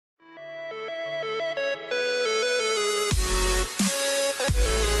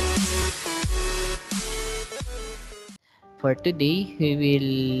for today, we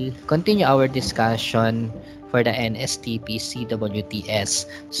will continue our discussion for the NSTP CWTS.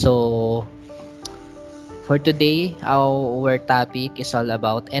 So, for today, our topic is all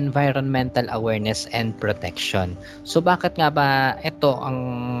about environmental awareness and protection. So, bakit nga ba ito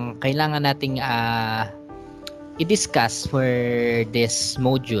ang kailangan nating i-discuss for this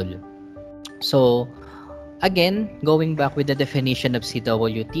module? So, again, going back with the definition of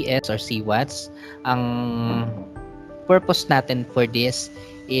CWTS or CWTS, ang purpose natin for this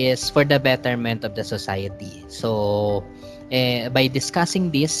is for the betterment of the society. So, by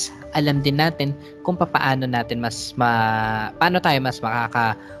discussing this, alam din natin kung paano tayo mas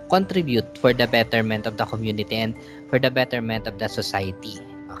makaka-contribute for the betterment of the community and for the betterment of the society.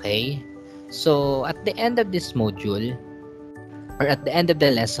 Okay? So, at the end of this module, or at the end of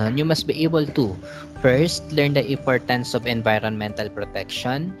the lesson, you must be able to first learn the importance of environmental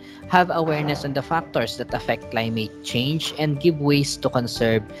protection, have awareness on the factors that affect climate change, and give ways to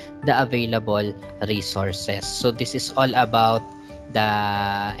conserve the available resources. So this is all about the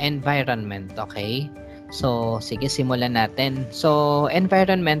environment, okay? So, sige, simulan natin. So,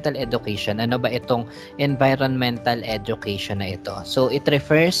 environmental education. Ano ba itong environmental education na ito? So, it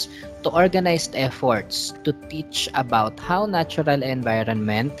refers to organized efforts to teach about how natural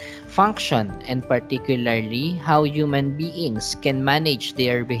environment function and particularly how human beings can manage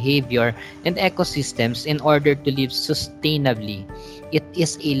their behavior and ecosystems in order to live sustainably. It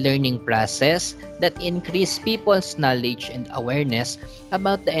is a learning process that increases people's knowledge and awareness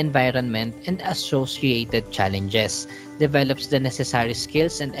about the environment and associated challenges, develops the necessary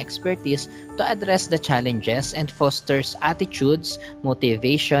skills and expertise to address the challenges, and fosters attitudes,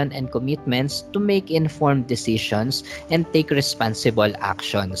 motivation, and commitments to make informed decisions and take responsible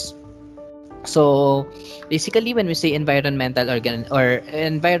actions. So, basically, when we say environmental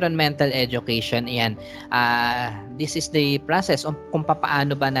environmental education, ayan, this is the process of kung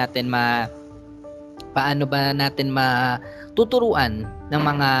paano ba natin matuturuan ng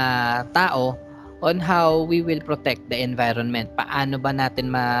mga tao on how we will protect the environment. Paano ba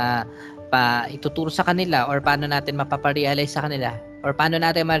natin ituturo sa kanila or paano natin mapaparealize sa kanila or paano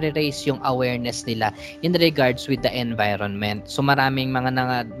natin ma-raise yung awareness nila in regards with the environment. So maraming mga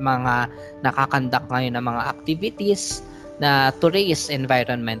nakakandak ngayon ng mga activities na to raise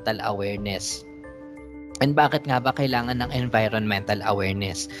environmental awareness. And bakit nga ba kailangan ng environmental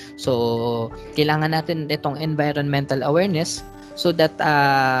awareness? So, kailangan natin itong environmental awareness so that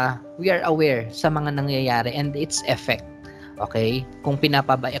we are aware sa mga nangyayari and its effect. Okay? Kung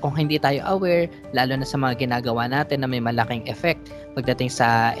hindi tayo aware, lalo na sa mga ginagawa natin na may malaking effect pagdating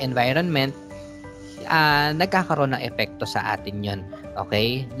sa environment, nagkakaroon ng epekto sa atin yon.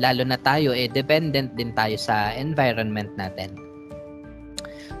 Okay? Lalo na tayo, dependent din tayo sa environment natin.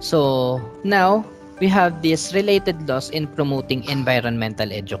 So, now, we have these related laws in promoting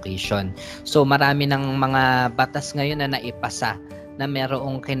environmental education. So, marami ng mga batas ngayon na naipasa na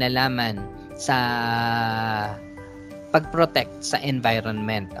merong kinalaman sa pag-protect sa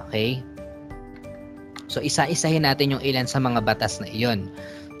environment, okay? So, isa-isahin natin yung ilan sa mga batas na iyon.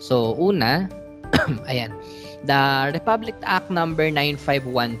 So, una, ayan, the Republic Act number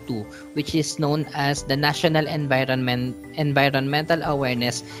 9512, which is known as the National Environmental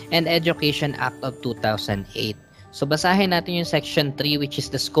Awareness and Education Act of 2008. So, basahin natin yung Section 3, which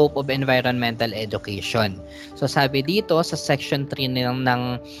is the scope of environmental education. So, sabi dito sa Section 3 ng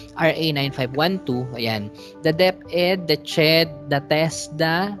RA 9512, ayan, the DepEd, the CHED, the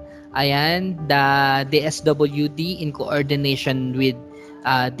TESDA, ayan, the DSWD in coordination with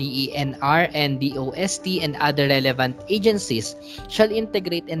DENR and DOST and other relevant agencies shall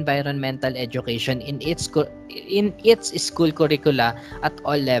integrate environmental education in its school curricula at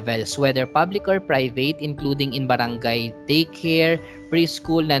all levels, whether public or private, including in barangay daycare,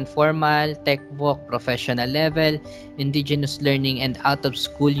 preschool, non-formal, tech-voc, professional level, indigenous learning, and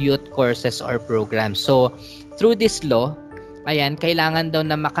out-of-school youth courses or programs. So, through this law, ayan, kailangan daw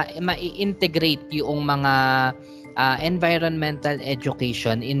na ma-integrate yung mga environmental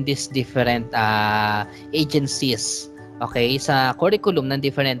education in these different agencies, okay, sa curriculum ng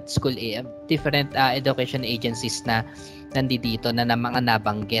different education agencies na nandito na mga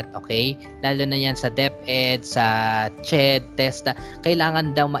nabanggit, okay, lalo na yan sa DepEd, sa CHED, TESDA,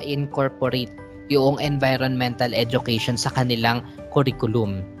 kailangan daw ma-incorporate yung environmental education sa kanilang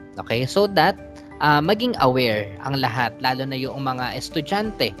curriculum, okay, so that maging aware ang lahat, lalo na yung mga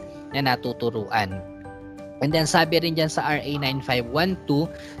estudyante na natuturuan. And then sabi rin dyan sa RA 9512,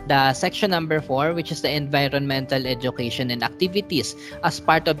 the section number 4, which is the environmental education and activities as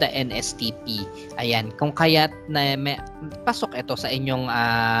part of the NSTP. Ayan, kung kaya't pasok ito sa inyong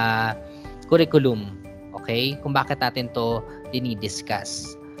curriculum. Okay? Kung bakit natin to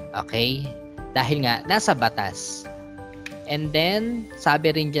dinidiscuss. Okay? Dahil nga, nasa batas. And then,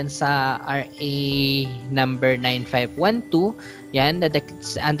 sabi rin dyan sa RA number 9512, yan,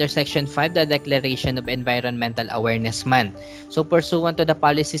 under Section 5, the Declaration of Environmental Awareness Month. So, pursuant to the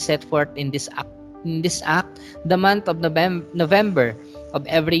policy set forth in this act, the month of November of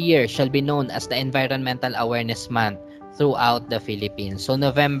every year shall be known as the Environmental Awareness Month throughout the Philippines. So,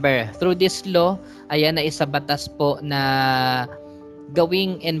 November, through this law, ayan na isa batas po na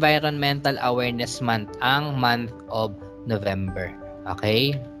gawing Environmental Awareness Month ang month of November.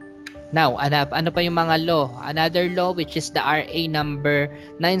 Okay? Now, ano pa yung mga law? Another law which is the RA number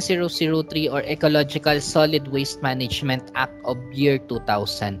 9003 or Ecological Solid Waste Management Act of year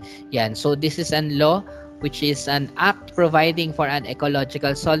 2000. Yan. So, this is an law which is an act providing for an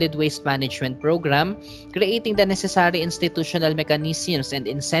ecological solid waste management program, creating the necessary institutional mechanisms and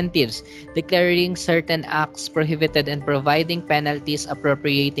incentives, declaring certain acts prohibited and providing penalties,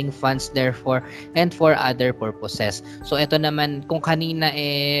 appropriating funds therefore and for other purposes. So ito naman, kung kanina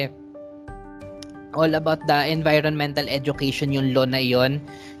all about the environmental education yung law na yon,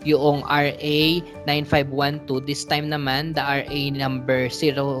 yung RA 9512, this time naman the RA number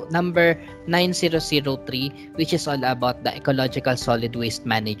 9003, which is all about the ecological solid waste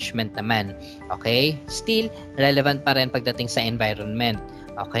management naman. Okay? Still relevant pa rin pagdating sa environment.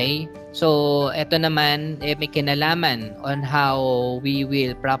 Okay? So ito naman may kinalaman on how we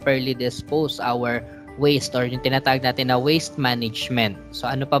will properly dispose our waste or yung tinatawag natin na waste management. So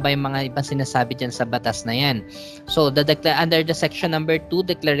ano pa ba yung mga ibang sinasabi dyan sa batas na yan? So under the section number 2,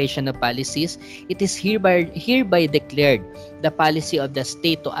 Declaration of Policies, it is hereby declared the policy of the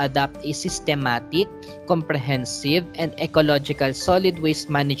state to adopt a systematic, comprehensive, and ecological solid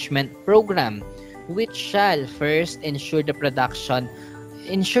waste management program which shall first ensure the protection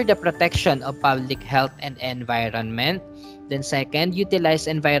of public health and environment. Then second, utilize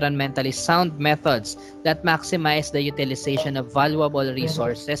environmentally sound methods that maximize the utilization of valuable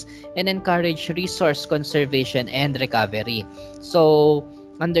resources and encourage resource conservation and recovery. So,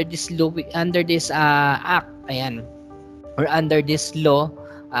 under this act, ayan, or under this law,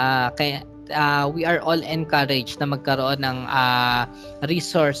 we are all encouraged na magkaroon ng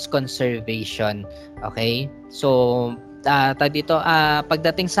resource conservation. Okay? So, dito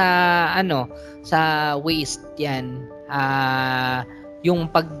pagdating sa sa waste yan,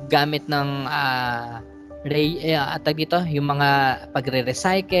 yung paggamit ng yung mga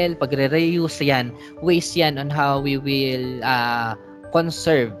pagre-recycle, pagre-reuse yan, waste yan on how we will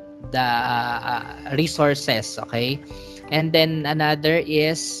conserve the resources. Okay? And then another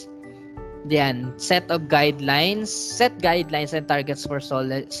is set guidelines and targets for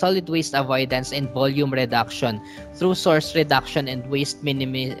solid waste avoidance and volume reduction through source reduction and waste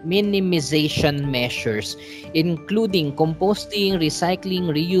minimization measures, including composting,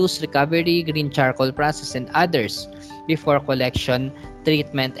 recycling, reuse, recovery, green charcoal process, and others before collection,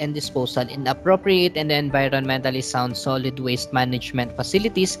 treatment, and disposal in appropriate and environmentally sound solid waste management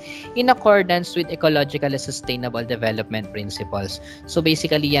facilities in accordance with ecological and sustainable development principles. So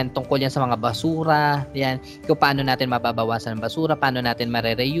basically yan, tungkol yan sa mga basura, yan, kung paano natin mababawasan ang basura, paano natin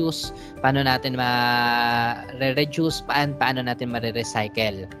mare-reuse, paano natin mare-reduce, paano natin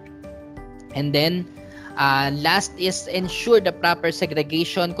mare-recycle. And then, last is ensure the proper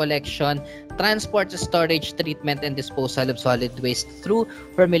segregation, collection, transport, storage, treatment, and disposal of solid waste through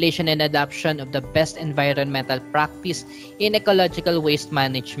formulation and adoption of the best environmental practice in ecological waste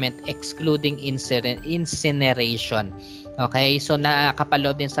management, excluding incineration. Okay, so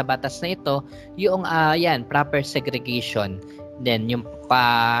nakakapaloob din sa batas na ito yung proper segregation. Then yung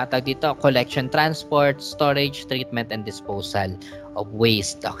collection, transport, storage, treatment, and disposal of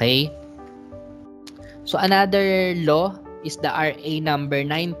waste. Okay? So another law is the RA number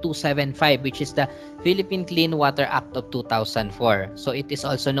 9275, which is the Philippine Clean Water Act of 2004. So it is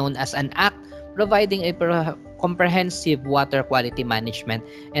also known as an act providing a comprehensive water quality management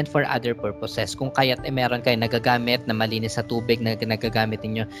and for other purposes. Kung kaya't meron kayo nagagamit na malinis sa tubig na nagagamit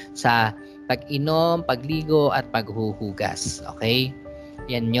niyo sa pag-inom, pagligo, at paghuhugas. Okay?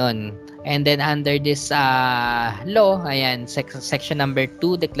 Yan yon. And then under this law, ayan, section number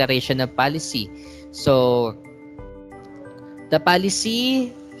 2, Declaration of Policy. So, the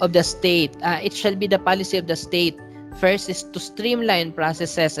policy of the state, it shall be the policy of the state First is to streamline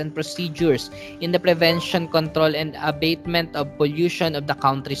processes and procedures in the prevention, control, and abatement of pollution of the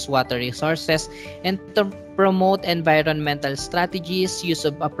country's water resources, and to promote environmental strategies, use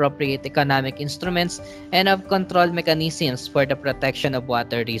of appropriate economic instruments, and of control mechanisms for the protection of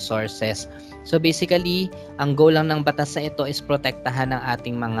water resources. So basically, ang goal lang ng batas na ito is protektahan ng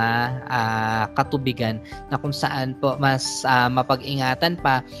ating mga katubigan na kung saan po mas mapag-ingatan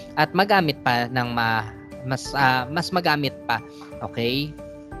pa at magamit pa ng mas magamit pa. Okay?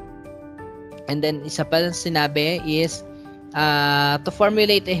 And then isa pa sinabi is to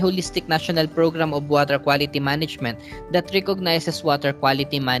formulate a holistic national program of water quality management that recognizes water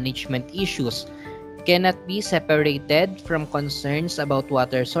quality management issues cannot be separated from concerns about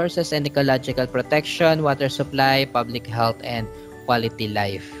water sources and ecological protection, water supply, public health, and quality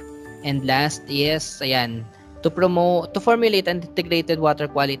life. And last is, to formulate an integrated water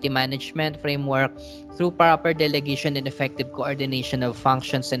quality management framework through proper delegation and effective coordination of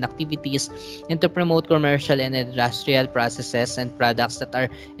functions and activities, and to promote commercial and industrial processes and products that are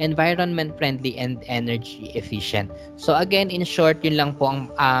environment friendly and energy efficient. So again, in short, yun lang po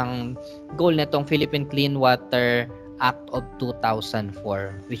ang goal na tong Philippine Clean Water Act of 2004,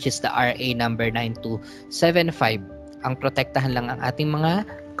 which is the RA number 9275. Ang protektahan lang ang ating mga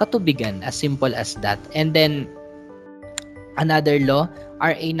katubigan, as simple as that. And then another law,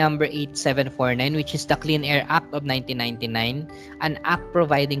 RA number 8749, which is the Clean Air Act of 1999, an act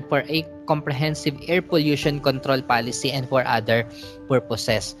providing for a comprehensive air pollution control policy and for other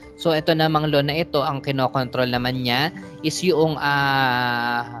purposes. So ito namang law na ito, ang kinokontrol naman niya is yung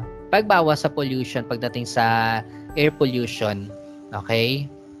pagbawas sa pollution pagdating sa air pollution. Okay?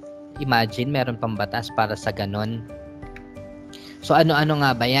 Imagine, meron pang batas para sa ganon. So ano-ano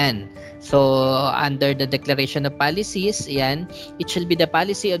nga ba yan? So under the declaration of policies, it shall be the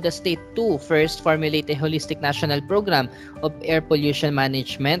policy of the state to first formulate a holistic national program of air pollution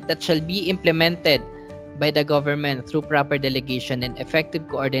management that shall be implemented by the government through proper delegation and effective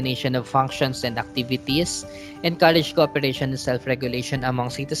coordination of functions and activities, encourage cooperation and self-regulation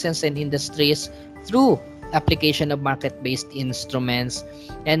among citizens and industries through application of market-based instruments,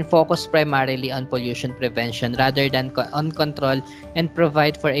 and focus primarily on pollution prevention rather than on control, and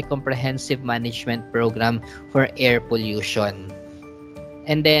provide for a comprehensive management program for air pollution.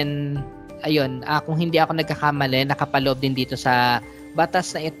 And then, kung hindi ako nagkakamali, nakapaloob din dito sa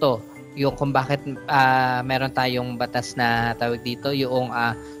batas na ito yung kung bakit meron tayong batas na tawag dito, yung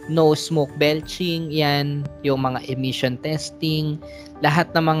no smoke belching, yung mga emission testing,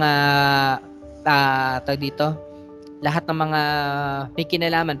 lahat ng mga lahat ng mga may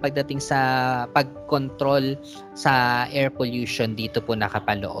kinalaman pagdating sa pag-control sa air pollution dito po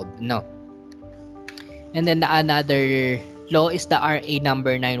nakapaloob, no? And then another law is the RA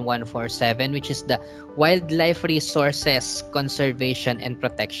number 9147, which is the Wildlife Resources Conservation and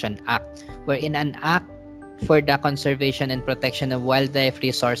Protection Act, wherein an act for the conservation and protection of wildlife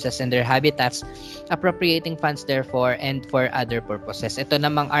resources and their habitats, appropriating funds therefore and for other purposes. Ito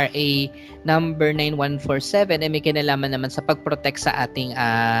namang RA number 9147 may kinalaman naman sa pag-protect sa ating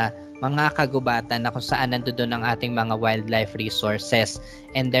mga kagubatan na kung saan nandoon ang ating mga wildlife resources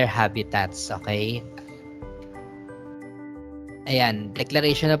and their habitats. Okay?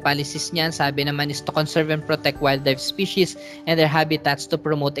 Declaration of policies niyan, sabi naman is to conserve and protect wildlife species and their habitats, to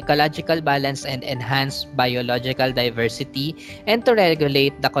promote ecological balance and enhance biological diversity, and to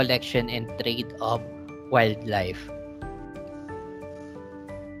regulate the collection and trade of wildlife.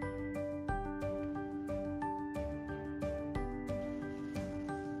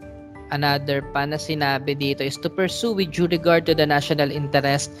 Another pa na sinabi dito is to pursue with due regard to the national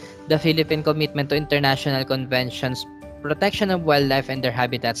interest the Philippine commitment to international conventions, protection of wildlife and their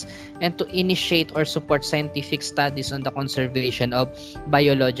habitats, and to initiate or support scientific studies on the conservation of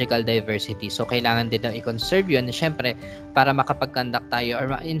biological diversity. So kailangan din daw i-conserve yun, syempre, para makapag-conduct tayo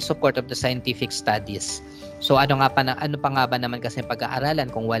or in support of the scientific studies. So ano pa nga ba naman kasi pag-aaralan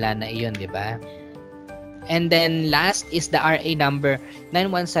kung wala na iyon, di ba? And then last is the RA number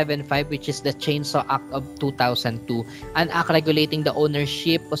 9175, which is the Chainsaw Act of 2002, an act regulating the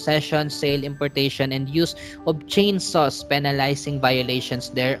ownership, possession, sale, importation, and use of chainsaws, penalizing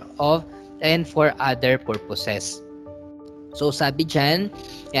violations thereof and for other purposes. So sabi dyan,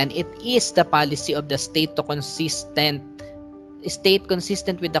 it is the policy of the state consistent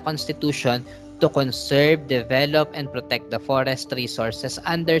with the Constitution to conserve, develop, and protect the forest resources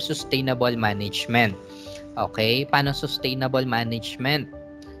under sustainable management. Okay? Paano sustainable management?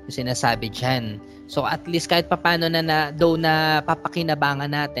 Yung sinasabi dyan. So at least kahit papano na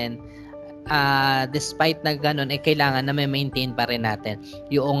papakinabangan natin, despite na ganun, kailangan na may maintain pa rin natin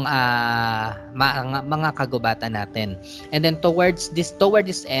yung mga kagubatan natin. And then toward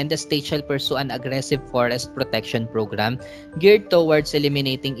this end, the state shall pursue an aggressive forest protection program geared towards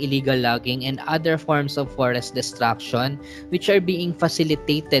eliminating illegal logging and other forms of forest destruction which are being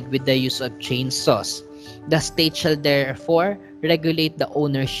facilitated with the use of chainsaws. The state shall therefore regulate the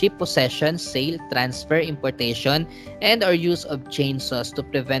ownership, possession, sale, transfer, importation, and or use of chainsaws to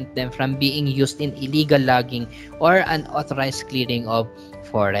prevent them from being used in illegal logging or unauthorized clearing of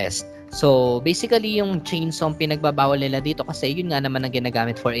forest. So, basically, yung chainsaw pinagbabawal nila dito kasi yun nga naman ang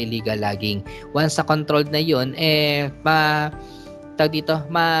ginagamit for illegal logging. Once sa controlled na yun,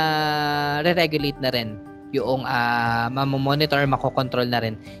 ma-re-regulate na rin yung mamomonitor or makokontrol na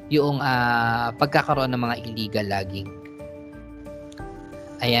rin yung pagkakaroon ng mga illegal logging.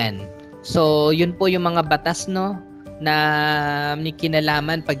 Ayan. So, yun po yung mga batas, no, na may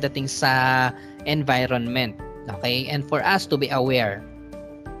kinalaman pagdating sa environment. Okay? And for us to be aware.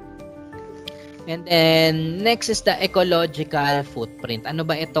 And then, next is the ecological footprint. Ano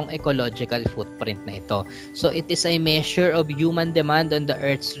ba itong ecological footprint na ito? So, it is a measure of human demand on the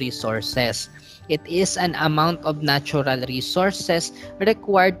Earth's resources. It is an amount of natural resources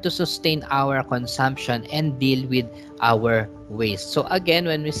required to sustain our consumption and deal with our waste. So again,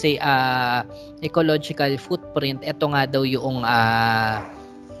 when we say ecological footprint, ito nga daw yung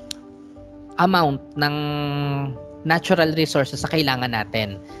amount ng natural resources sa kailangan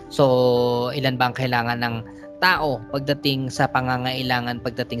natin. So ilan ba ang kailangan ng tao pagdating sa pangangailangan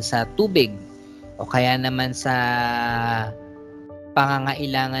pagdating sa tubig o kaya naman sa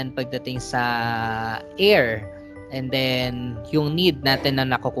pangangailangan pagdating sa air, and then yung need natin na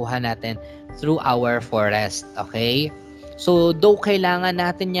nakukuha natin through our forest. Okay? So though kailangan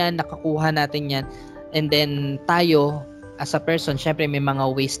natin yan, nakakuha natin yan, and then tayo as a person, syempre may mga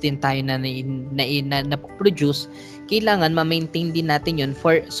waste din tayo na na-produce, kailangan ma-maintain din natin yun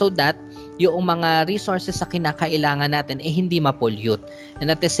so that yung mga resources sa kinakailangan natin hindi ma-pollute,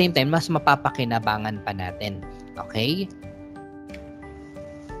 and at the same time mas mapapakinabangan pa natin. Okay?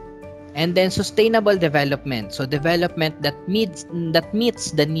 And then sustainable development. So development that meets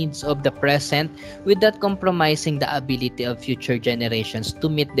the needs of the present without compromising the ability of future generations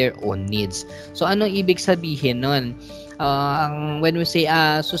to meet their own needs. So anong ibig sabihin nun? When we say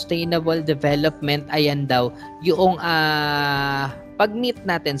sustainable development, ayan daw yung pag-meet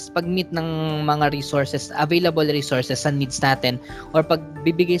ng mga resources, available resources sa needs natin, or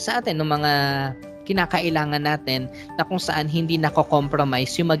pagbibigay sa atin ng mga kinakailangan natin na kung saan hindi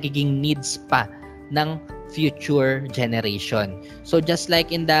nako-compromise yung magiging needs pa ng future generation. So just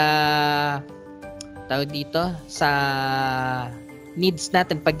like in the sa needs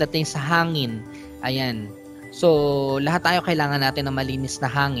natin pagdating sa hangin, ayan. So lahat tayo kailangan natin ng malinis na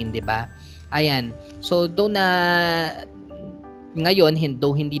hangin, 'di ba? Ayan. So ngayon,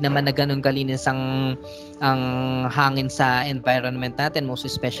 hindi naman na ganun kalinis ang hangin sa environment natin, most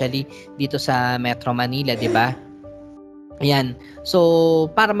especially dito sa Metro Manila, di ba? Ayan.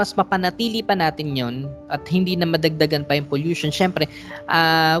 So, para mas mapanatili pa natin yon at hindi na madagdagan pa yung pollution, syempre,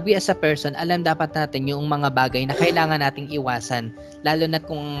 we as a person, alam dapat natin yung mga bagay na kailangan nating iwasan, lalo na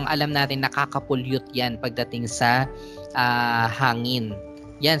kung alam natin nakaka-pollute yan pagdating sa hangin.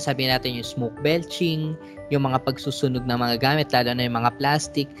 Yan, sabi natin yung smoke belching, yung mga pagsusunog ng mga gamit, lalo na yung mga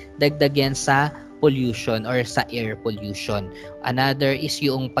plastic, dagdag yan sa pollution or sa air pollution. Another is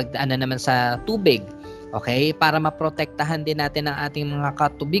yung pagdaan naman sa tubig. Okay? Para maprotektahan din natin ang ating mga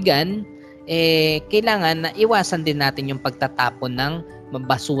katubigan, kailangan na iwasan din natin yung pagtatapon ng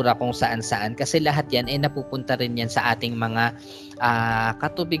basura kung saan-saan. Kasi lahat yan napupunta rin yan sa ating mga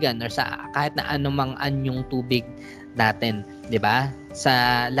katubigan or sa kahit na anumang anyong tubig natin, 'di ba?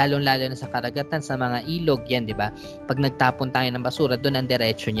 Lalong-lalo na sa karagatan, sa mga ilog 'yan, 'di ba? Pag nagtapon tayo ng basura, doon ang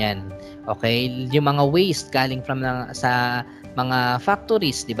diretso niyan. Okay? Yung mga waste galing sa mga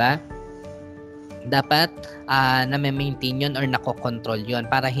factories, 'di ba? Dapat na-maintain 'yon or nako-control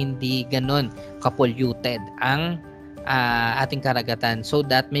 'yon para hindi ganoon ka-polluted ang ating karagatan, so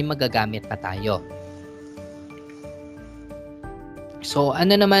that may magagamit pa tayo. So,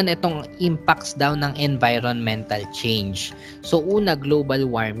 ano naman itong impacts daw ng environmental change? So, una, global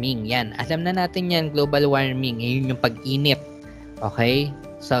warming. Yan. Alam na natin yan, global warming. Yun yung pag-init. Okay?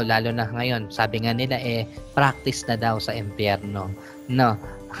 So, lalo na ngayon, sabi nga nila, practice na daw sa impyerno. No.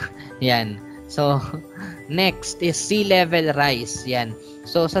 Yan. So, next is sea level rise. Yan.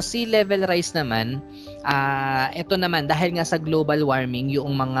 So, sa sea level rise naman, ito naman, dahil nga sa global warming,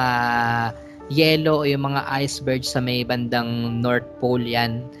 yung mga yellow o yung mga iceberg sa may bandang North Pole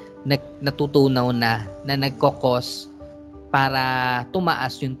yan natutunaw na nagkokos para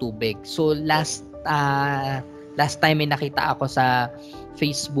tumaas yung tubig. So last time may nakita ako sa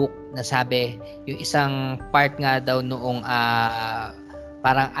Facebook na sabi yung isang part nga daw noong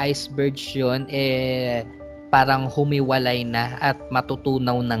parang iceberg yun parang humiwalay na at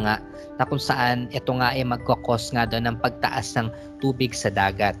matutunaw na nga na kung saan ito nga ay magkakos nga daw ng pagtaas ng tubig sa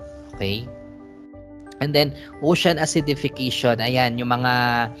dagat. Okay? And then, ocean acidification. Ayan, yung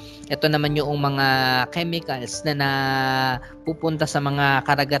ito naman yung mga chemicals na pupunta sa mga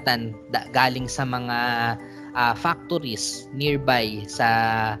karagatan galing sa mga factories nearby sa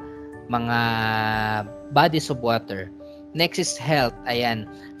mga bodies of water. Next is health. Ayan.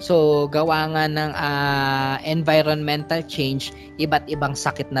 So, gawa nga ng environmental change, iba't ibang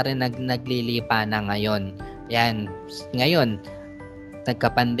sakit na rin naglilipa na ngayon. Ayan. Ngayon,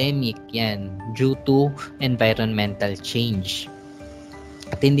 nagka-pandemic yan due to environmental change.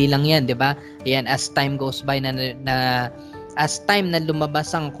 At hindi lang yan, 'di ba? Ayan, as time goes by as time na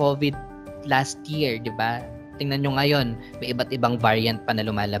lumabas ang COVID last year, 'di ba? Tingnan nyo ngayon, may iba't ibang variant pa na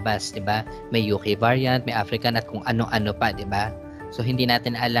lumalabas, 'di ba? May UK variant, may African at kung ano-ano pa, 'di ba? So hindi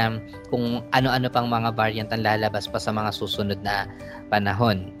natin alam kung ano-ano pang mga variant ang lalabas pa sa mga susunod na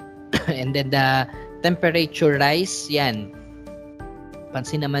panahon. And then the temperature rise, yan.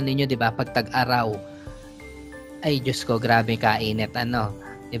 Pansin naman ninyo, 'di ba, pag tag-araw, ay Diyos ko, grabe kainit,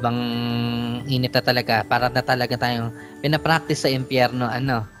 ibang init na talaga, para na talaga tayong pinapractice sa impyerno,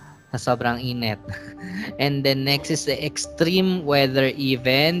 na sobrang init. And then next is the extreme weather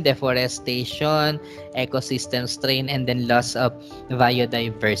event, deforestation, ecosystem strain, and then loss of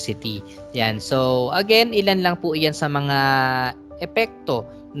biodiversity. Yan. So again, ilan lang po yan sa mga epekto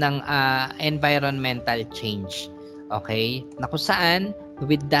ng environmental change. Okay? Na kung saan,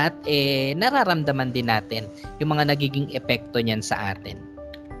 with that, nararamdaman din natin yung mga nagiging epekto niyan sa atin.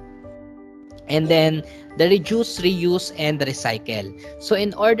 And then, the reduce, reuse, and recycle. So,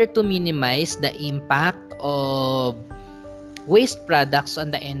 in order to minimize the impact of waste products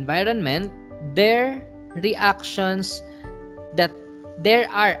on the environment, there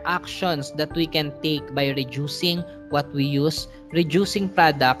are actions that we can take by reducing what we use, reducing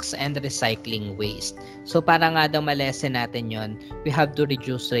products, and recycling waste. So para nga daw malesen natin yon, we have to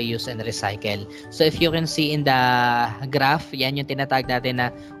reduce, reuse, and recycle. So if you can see in the graph, yan yung tinatawag natin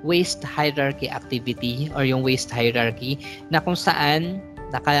na waste hierarchy activity or yung waste hierarchy na kung saan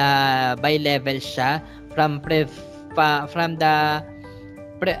by level siya from the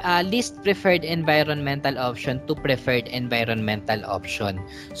least preferred environmental option to preferred environmental option.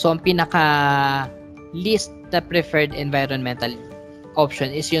 So ang pinaka least the preferred environmental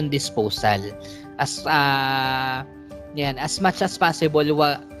option is yung disposal. As much as possible,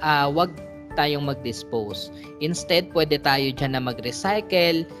 wag tayong mag-dispose. Instead, pwede tayo dyan na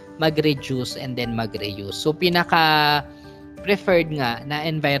mag-recycle, mag-reduce, and then mag-reuse. So pinaka preferred nga na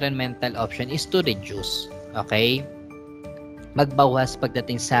environmental option is to reduce. Okay? Magbawas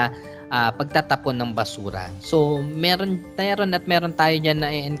pagdating sa pagtatapon ng basura. So, meron tayo dyan na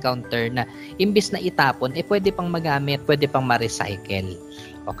encounter na imbis na itapon, pwede pang magamit, pwede pang ma-recycle.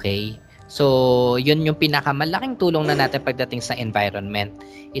 Okay? So, yun yung pinakamalaking tulong na natin pagdating sa environment.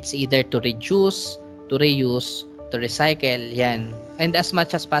 It's either to reduce, to reuse, to recycle, yan. And as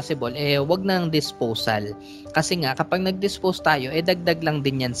much as possible, wag nang disposal. Kasi nga, kapag nag-dispose tayo, dagdag lang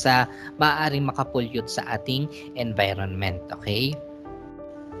din yan sa maaaring makapollute sa ating environment. Okay?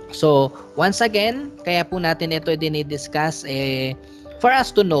 So, once again, kaya po natin ito dinidiscuss for us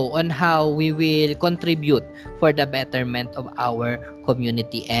to know on how we will contribute for the betterment of our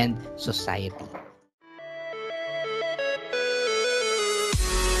community and society.